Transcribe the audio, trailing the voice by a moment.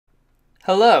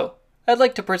Hello, I'd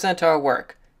like to present our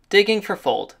work, Digging for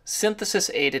Fold,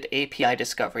 Synthesis-Aided API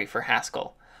Discovery for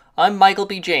Haskell. I'm Michael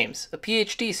B. James, a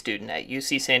PhD student at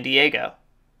UC San Diego.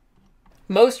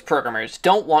 Most programmers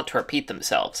don't want to repeat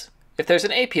themselves. If there's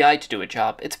an API to do a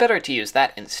job, it's better to use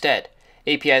that instead.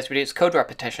 APIs reduce code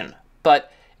repetition,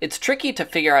 but it's tricky to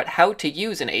figure out how to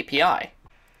use an API.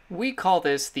 We call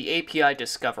this the API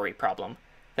discovery problem.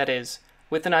 That is,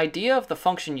 with an idea of the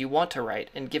function you want to write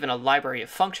and given a library of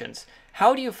functions,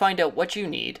 how do you find out what you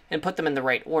need and put them in the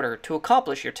right order to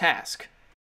accomplish your task?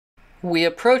 We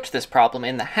approach this problem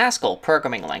in the Haskell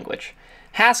programming language.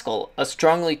 Haskell, a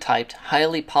strongly typed,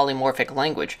 highly polymorphic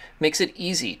language, makes it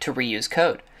easy to reuse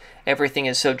code. Everything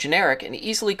is so generic and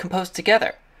easily composed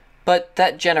together. But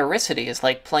that genericity is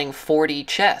like playing 4D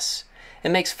chess. It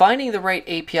makes finding the right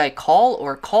API call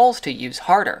or calls to use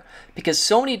harder, because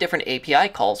so many different API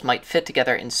calls might fit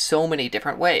together in so many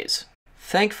different ways.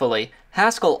 Thankfully,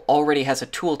 Haskell already has a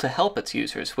tool to help its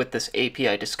users with this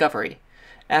API discovery.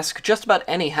 Ask just about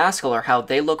any Haskeller how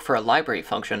they look for a library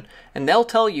function, and they'll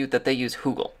tell you that they use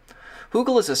Hoogle.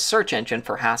 Hoogle is a search engine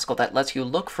for Haskell that lets you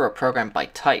look for a program by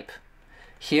type.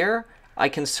 Here, I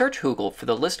can search Hoogle for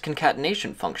the list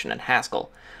concatenation function in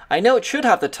Haskell. I know it should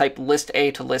have the type list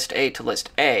A to list A to list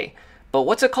A, but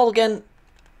what's it called again?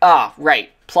 Ah,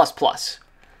 right, plus plus.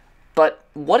 But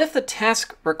what if the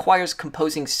task requires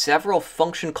composing several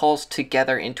function calls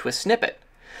together into a snippet?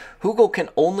 Hoogle can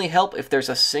only help if there's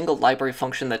a single library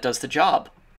function that does the job.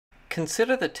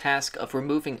 Consider the task of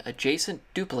removing adjacent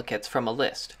duplicates from a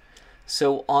list.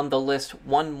 So on the list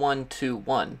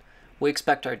 1121, we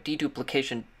expect our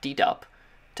deduplication dedup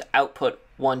to output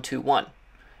 121.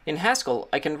 In Haskell,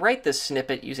 I can write this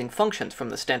snippet using functions from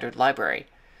the standard library.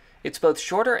 It's both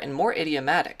shorter and more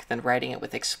idiomatic than writing it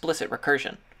with explicit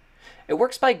recursion. It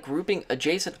works by grouping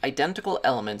adjacent identical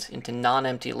elements into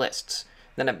non-empty lists.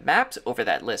 Then it maps over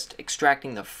that list,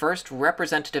 extracting the first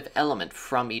representative element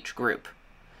from each group.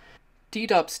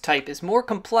 Dedup's type is more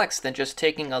complex than just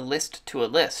taking a list to a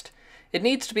list. It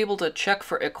needs to be able to check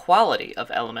for equality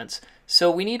of elements, so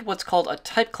we need what's called a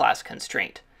type class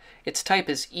constraint. Its type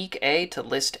is eq A to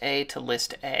list A to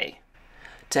list A.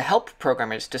 To help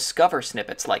programmers discover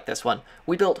snippets like this one,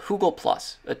 we built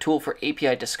Hoogle+, a tool for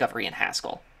API discovery in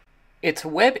Haskell. Its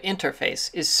web interface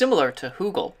is similar to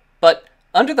Hoogle, but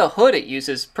under the hood it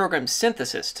uses program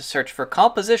synthesis to search for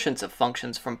compositions of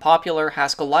functions from popular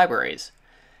Haskell libraries.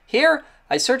 Here,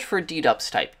 I search for dedup's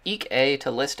type, eq A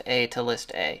to list A to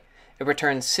list A. It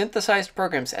returns synthesized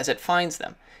programs as it finds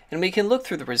them, and we can look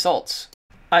through the results.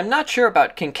 I'm not sure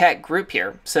about concat group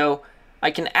here, so I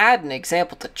can add an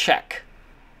example to check.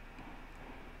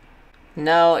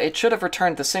 No, it should have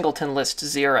returned the singleton list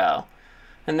 0.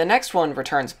 And the next one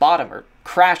returns bottom, or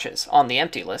crashes, on the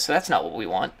empty list, so that's not what we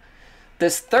want.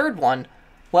 This third one,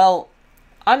 well,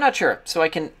 I'm not sure, so I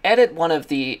can edit one of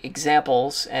the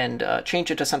examples and change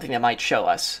it to something that might show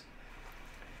us.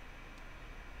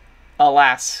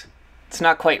 Alas, it's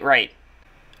not quite right.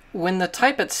 When the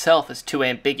type itself is too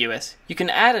ambiguous, you can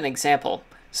add an example.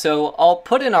 So I'll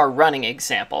put in our running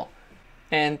example,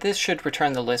 and this should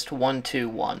return the list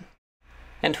 121.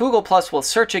 And Hoogle+ will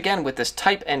search again with this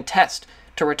type and test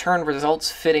to return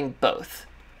results fitting both.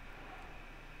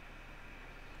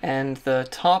 And the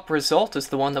top result is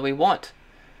the one that we want.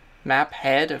 Map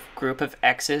head of group of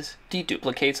x's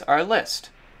deduplicates our list.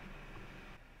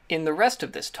 In the rest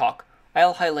of this talk,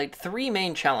 I'll highlight 3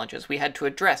 main challenges we had to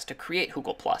address to create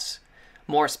Hoogle+: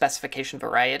 more specification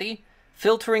variety,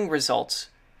 filtering results,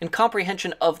 and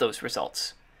comprehension of those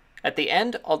results. At the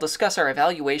end, I'll discuss our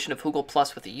evaluation of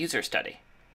Hoogle+ with a user study.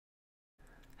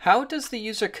 How does the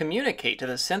user communicate to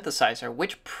the synthesizer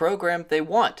which program they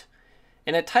want?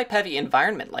 In a type-heavy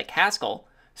environment like Haskell,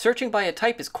 searching by a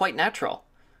type is quite natural.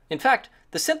 In fact,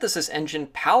 the synthesis engine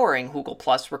powering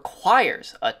Hoogle+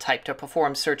 requires a type to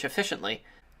perform search efficiently.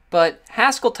 But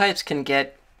Haskell types can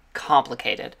get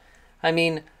complicated. I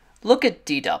mean, look at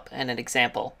dedup and an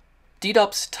example.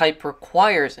 Dedup's type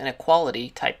requires an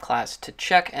equality type class to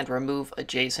check and remove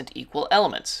adjacent equal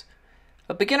elements.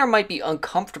 A beginner might be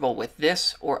uncomfortable with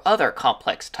this or other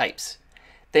complex types.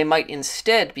 They might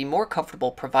instead be more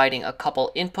comfortable providing a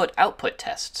couple input-output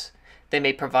tests. They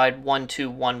may provide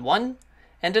 1211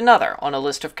 and another on a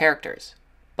list of characters.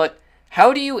 But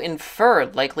how do you infer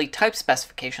likely type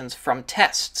specifications from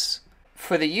tests?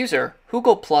 For the user,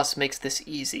 Hoogle+ makes this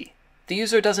easy. The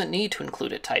user doesn't need to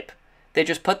include a type. They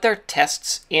just put their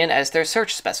tests in as their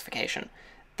search specification.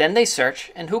 Then they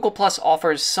search, and Hoogle+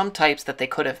 offers some types that they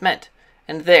could have meant.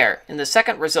 And there, in the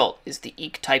second result, is the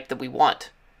eq type that we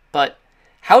want. But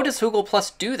how does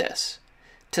Hoogle+ do this?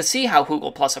 To see how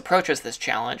Hoogle+ approaches this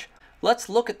challenge, let's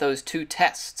look at those 2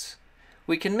 tests.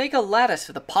 we can make a lattice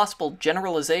of the possible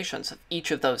generalizations of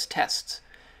each of those tests.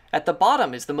 At the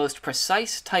bottom is the most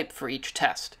precise type for each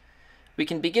test. We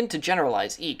can begin to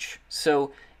generalize each,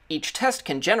 so each test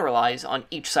can generalize on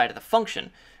each side of the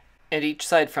function, and each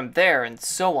side from there, and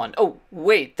so on. Oh,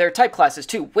 wait, there are type classes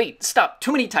too. Wait, stop,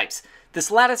 too many types.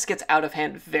 This lattice gets out of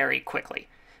hand very quickly.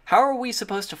 How are we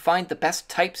supposed to find the best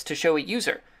types to show a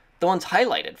user, the ones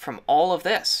highlighted from all of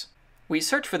this? We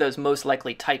search for those most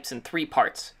likely types in 3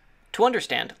 parts. To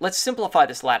understand, let's simplify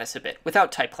this lattice a bit,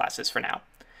 without type classes for now.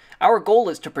 Our goal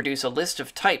is to produce a list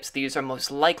of types these are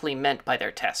most likely meant by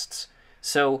their tests.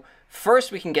 So,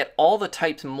 first we can get all the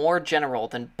types more general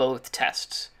than both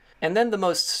tests. And then the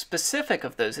most specific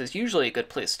of those is usually a good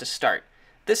place to start.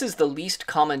 This is the least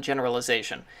common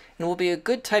generalization, and will be a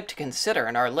good type to consider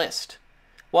in our list.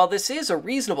 While this is a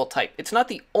reasonable type, it's not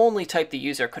the only type the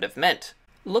user could have meant.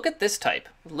 Look at this type,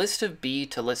 list of B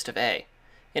to list of A.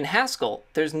 In Haskell,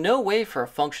 there's no way for a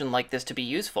function like this to be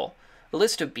useful. A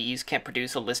list of B's can't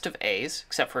produce a list of A's,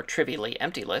 except for a trivially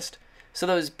empty list, so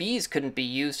those B's couldn't be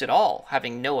used at all,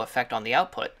 having no effect on the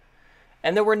output.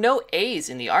 And there were no A's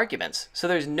in the arguments, so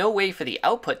there's no way for the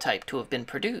output type to have been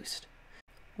produced.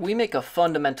 We make a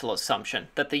fundamental assumption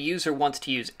that the user wants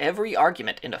to use every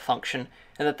argument in a function,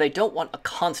 and that they don't want a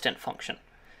constant function.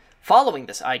 Following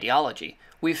this ideology,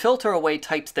 we filter away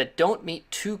types that don't meet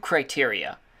 2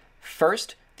 criteria.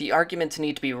 First, the arguments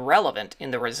need to be relevant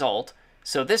in the result,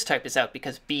 so this type is out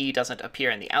because B doesn't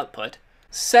appear in the output.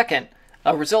 Second,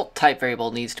 a result type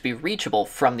variable needs to be reachable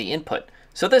from the input,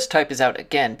 so this type is out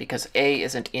again because A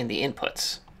isn't in the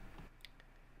inputs.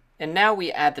 And now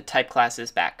we add the type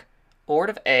classes back. Ord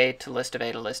of A to list of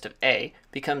A to list of A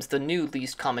becomes the new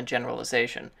least common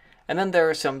generalization, and then there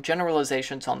are some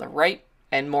generalizations on the right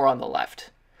and more on the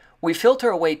left. We filter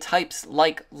away types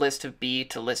like list of B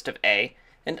to list of A,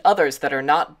 and others that are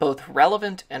not both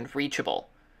relevant and reachable.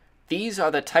 These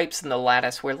are the types in the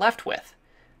lattice we're left with.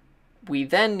 We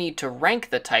then need to rank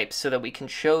the types so that we can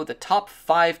show the top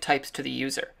 5 types to the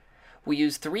user. We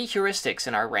use 3 heuristics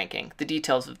in our ranking. The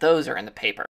details of those are in the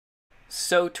paper.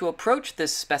 So to approach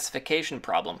this specification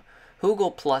problem,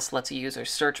 OOPSLA lets a user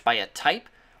search by a type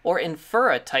or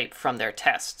infer a type from their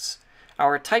tests.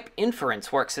 Our type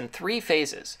inference works in 3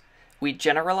 phases. We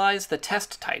generalize the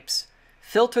test types,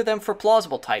 filter them for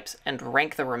plausible types, and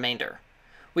rank the remainder.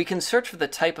 We can search for the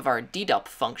type of our dedup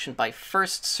function by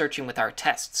first searching with our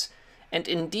tests, and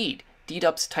indeed,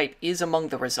 dedup's type is among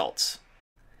the results.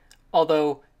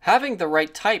 Although, having the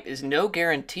right type is no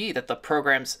guarantee that the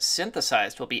programs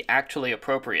synthesized will be actually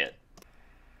appropriate.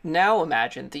 Now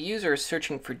imagine the user is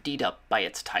searching for dedup by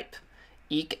its type,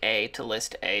 eq A to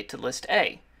list A to list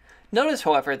A. Notice,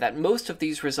 however, that most of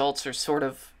these results are sort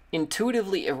of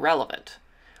intuitively irrelevant.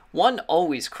 One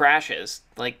always crashes,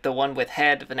 like the one with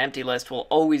head of an empty list will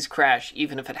always crash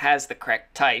even if it has the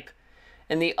correct type,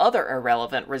 and the other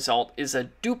irrelevant result is a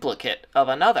duplicate of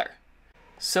another.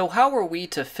 So how are we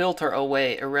to filter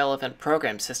away irrelevant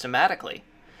programs systematically?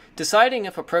 Deciding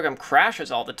if a program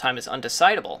crashes all the time is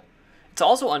undecidable. It's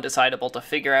also undecidable to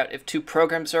figure out if 2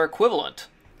 programs are equivalent.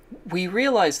 We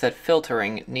realize that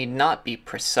filtering need not be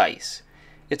precise.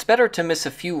 It's better to miss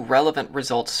a few relevant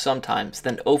results sometimes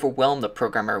than overwhelm the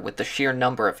programmer with the sheer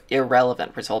number of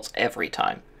irrelevant results every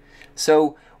time.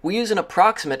 So we use an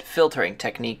approximate filtering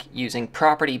technique using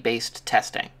property-based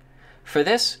testing. For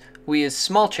this, we use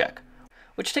smallcheck,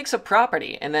 which takes a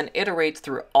property and then iterates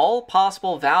through all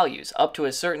possible values up to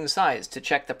a certain size to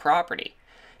check the property.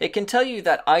 It can tell you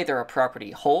that either a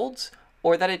property holds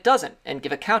or that it doesn't and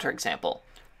give a counterexample.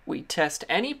 We test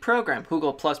any program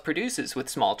OOPSLA produces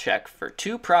with smallcheck for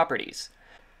 2 properties.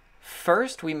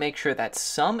 First, we make sure that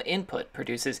some input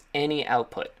produces any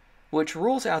output, which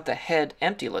rules out the head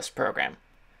empty list program.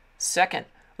 Second,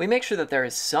 we make sure that there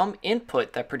is some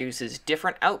input that produces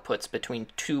different outputs between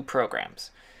 2 programs.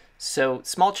 So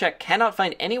smallcheck cannot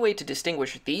find any way to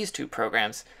distinguish these 2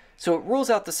 programs, so it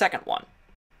rules out the second one.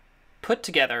 Put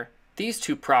together, these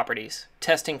 2 properties,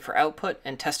 testing for output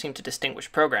and testing to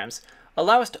distinguish programs,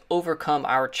 allow us to overcome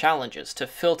our challenges to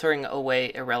filtering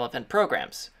away irrelevant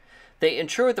programs. They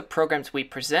ensure the programs we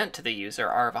present to the user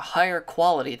are of a higher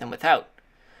quality than without.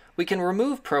 We can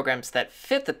remove programs that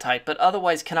fit the type but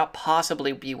otherwise cannot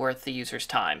possibly be worth the user's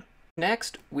time.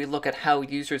 Next, we look at how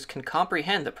users can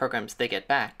comprehend the programs they get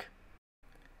back.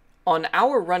 On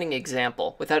our running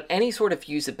example, without any sort of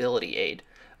usability aid,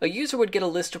 a user would get a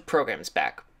list of programs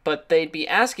back, but they'd be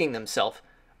asking themselves,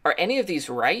 are any of these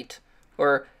right?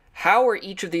 Or how are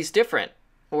each of these different?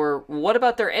 Or what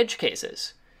about their edge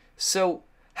cases? So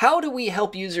how do we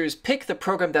help users pick the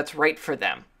program that's right for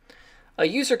them? A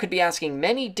user could be asking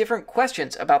many different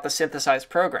questions about the synthesized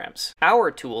programs. Our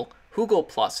tool, Google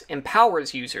Plus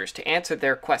empowers users to answer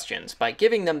their questions by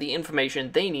giving them the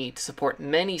information they need to support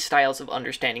many styles of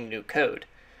understanding new code.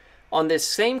 On this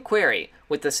same query,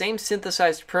 with the same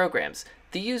synthesized programs,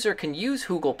 the user can use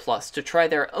Google Plus to try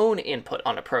their own input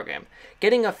on a program,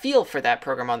 getting a feel for that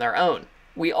program on their own.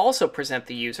 We also present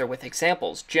the user with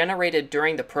examples generated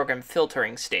during the program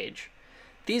filtering stage.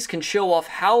 These can show off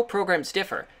how programs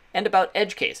differ and about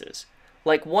edge cases,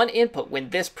 like one input when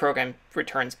this program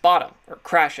returns bottom or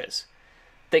crashes.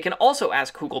 They can also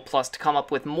ask Google Plus to come up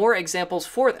with more examples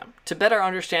for them to better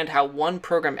understand how one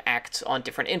program acts on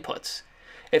different inputs.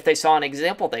 If they saw an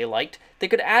example they liked, they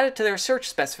could add it to their search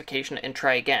specification and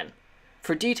try again.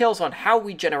 For details on how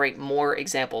we generate more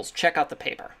examples, check out the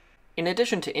paper. In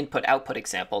addition to input-output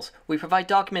examples, we provide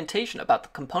documentation about the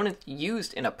components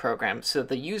used in a program so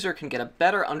the user can get a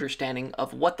better understanding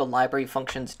of what the library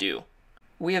functions do.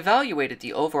 We evaluated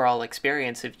the overall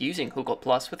experience of using Google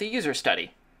Plus with a user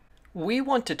study. We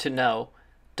wanted to know,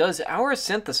 does our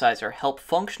synthesizer help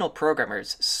functional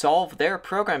programmers solve their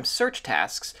program search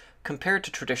tasks compared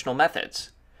to traditional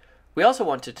methods? We also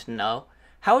wanted to know,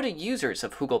 how do users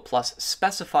of Google Plus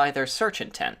specify their search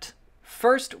intent?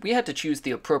 First, we had to choose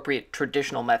the appropriate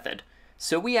traditional method,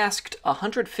 so we asked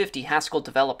 150 Haskell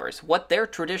developers what their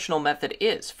traditional method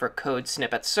is for code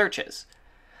snippet searches.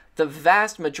 The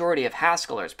vast majority of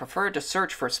Haskellers preferred to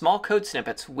search for small code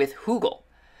snippets with Google.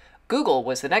 Google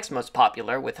was the next most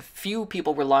popular, with a few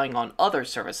people relying on other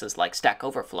services like Stack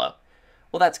Overflow.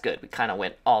 Well, that's good. We kind of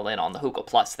went all in on the Google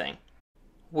Plus thing.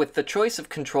 With the choice of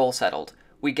control settled,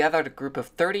 we gathered a group of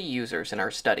 30 users in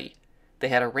our study. They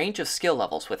had a range of skill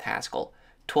levels with Haskell.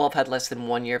 12 had less than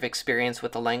 1 year of experience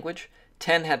with the language,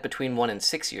 10 had between 1 and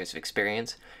 6 years of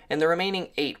experience, and the remaining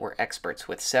 8 were experts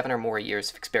with 7 or more years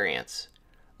of experience.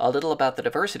 A little about the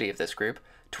diversity of this group: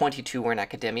 22 were in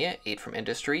academia, 8 from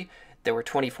industry. There were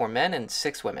 24 men and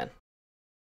 6 women.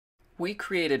 We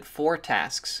created 4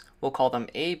 tasks. We'll call them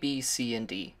A, B, C, and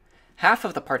D. Half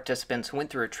of the participants went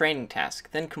through a training task,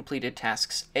 then completed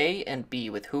tasks A and B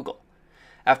with Google.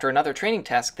 After another training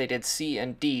task, they did C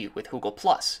and D with Google+.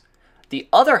 The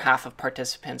other half of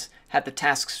participants had the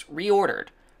tasks reordered,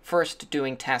 first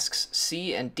doing tasks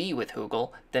C and D with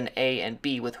Google, then A and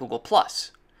B with Google+.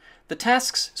 The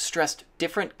tasks stressed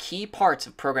different key parts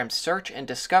of program search and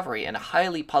discovery in a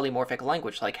highly polymorphic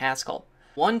language like Haskell.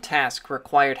 One task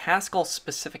required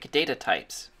Haskell-specific data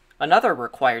types. Another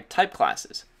required type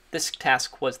classes. This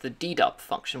task was the dedup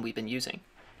function we've been using.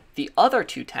 The other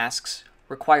 2 tasks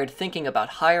required thinking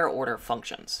about higher-order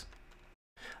functions.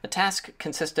 A task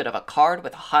consisted of a card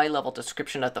with a high-level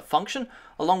description of the function,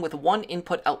 along with one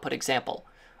input-output example.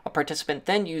 A participant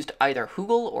then used either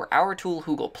Google or our tool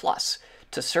Google+,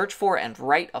 to search for and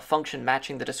write a function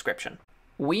matching the description.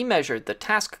 We measured the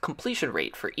task completion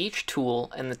rate for each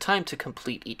tool and the time to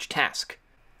complete each task.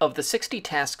 Of the 60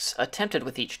 tasks attempted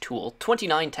with each tool,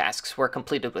 29 tasks were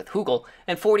completed with Google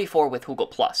and 44 with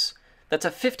Google+. That's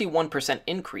a 51%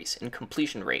 increase in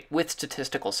completion rate with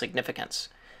statistical significance.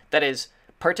 That is,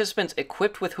 participants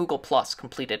equipped with Google+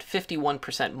 completed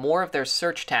 51% more of their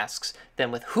search tasks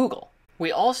than with Google.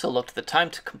 We also looked at the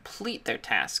time to complete their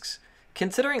tasks.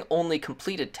 Considering only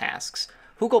completed tasks,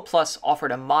 Google+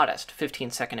 offered a modest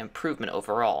 15-second improvement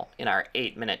overall in our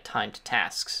 8-minute timed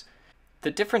tasks.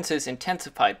 The differences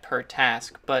intensified per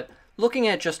task, but looking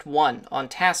at just one, on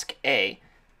task A,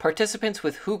 participants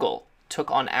with Google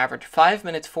took on average 5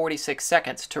 minutes 46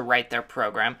 seconds to write their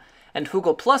program, and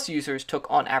Google+ users took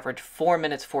on average 4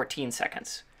 minutes 14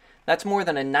 seconds. That's more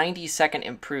than a 90-second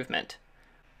improvement.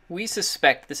 We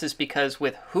suspect this is because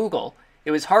with Google,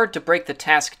 it was hard to break the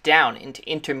task down into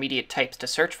intermediate types to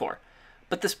search for,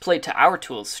 but this played to our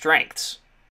tool's strengths.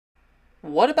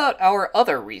 What about our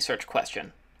other research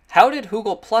question? How did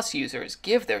Google+ users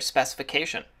give their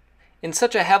specification? In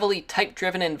such a heavily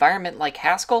type-driven environment like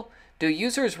Haskell, do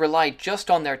users rely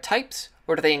just on their types,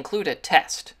 or do they include a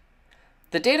test?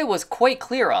 The data was quite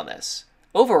clear on this.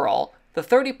 Overall, the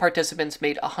 30 participants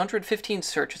made 115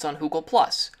 searches on Google+.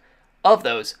 Of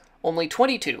those, only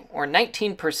 22, or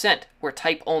 19%, were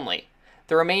type-only.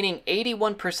 The remaining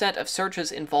 81% of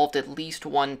searches involved at least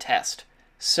one test.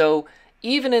 So,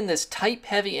 even in this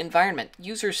type-heavy environment,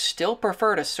 users still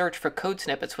prefer to search for code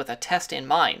snippets with a test in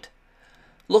mind.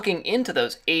 Looking into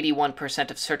those 81%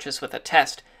 of searches with a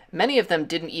test, many of them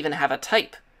didn't even have a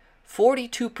type.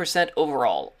 42%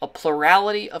 overall, a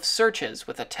plurality of searches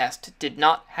with a test, did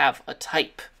not have a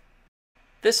type.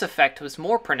 This effect was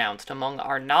more pronounced among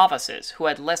our novices who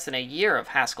had less than a year of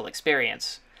Haskell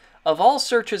experience. Of all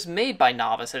searches made by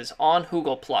novices on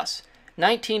Google+,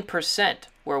 19%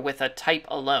 were with a type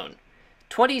alone.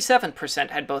 27%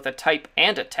 had both a type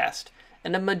and a test,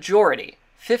 and a majority,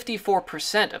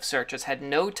 54% of searches had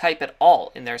no type at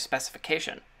all in their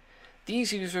specification.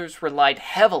 These users relied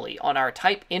heavily on our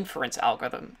type inference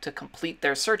algorithm to complete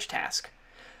their search task.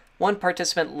 One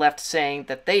participant left saying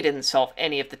that they didn't solve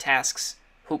any of the tasks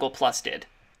Hugel did.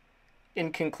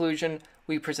 In conclusion,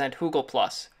 we present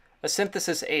Hugel+, a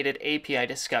synthesis-aided API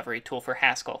discovery tool for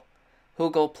Haskell.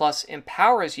 Hugel+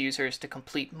 empowers users to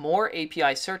complete more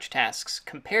API search tasks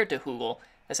compared to Hugel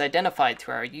as identified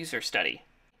through our user study.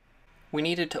 We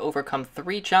needed to overcome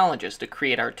 3 challenges to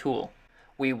create our tool.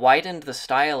 We widened the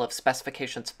style of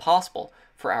specifications possible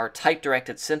for our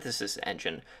type-directed synthesis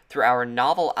engine through our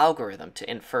novel algorithm to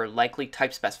infer likely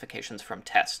type specifications from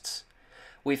tests.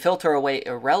 We filter away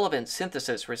irrelevant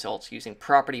synthesis results using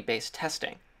property-based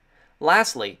testing.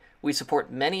 Lastly, we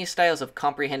support many styles of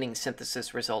comprehending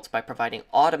synthesis results by providing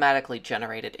automatically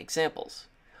generated examples.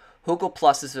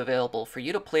 Hugel+ is available for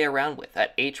you to play around with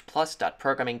at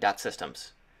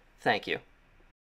hplus.programming.systems. Thank you.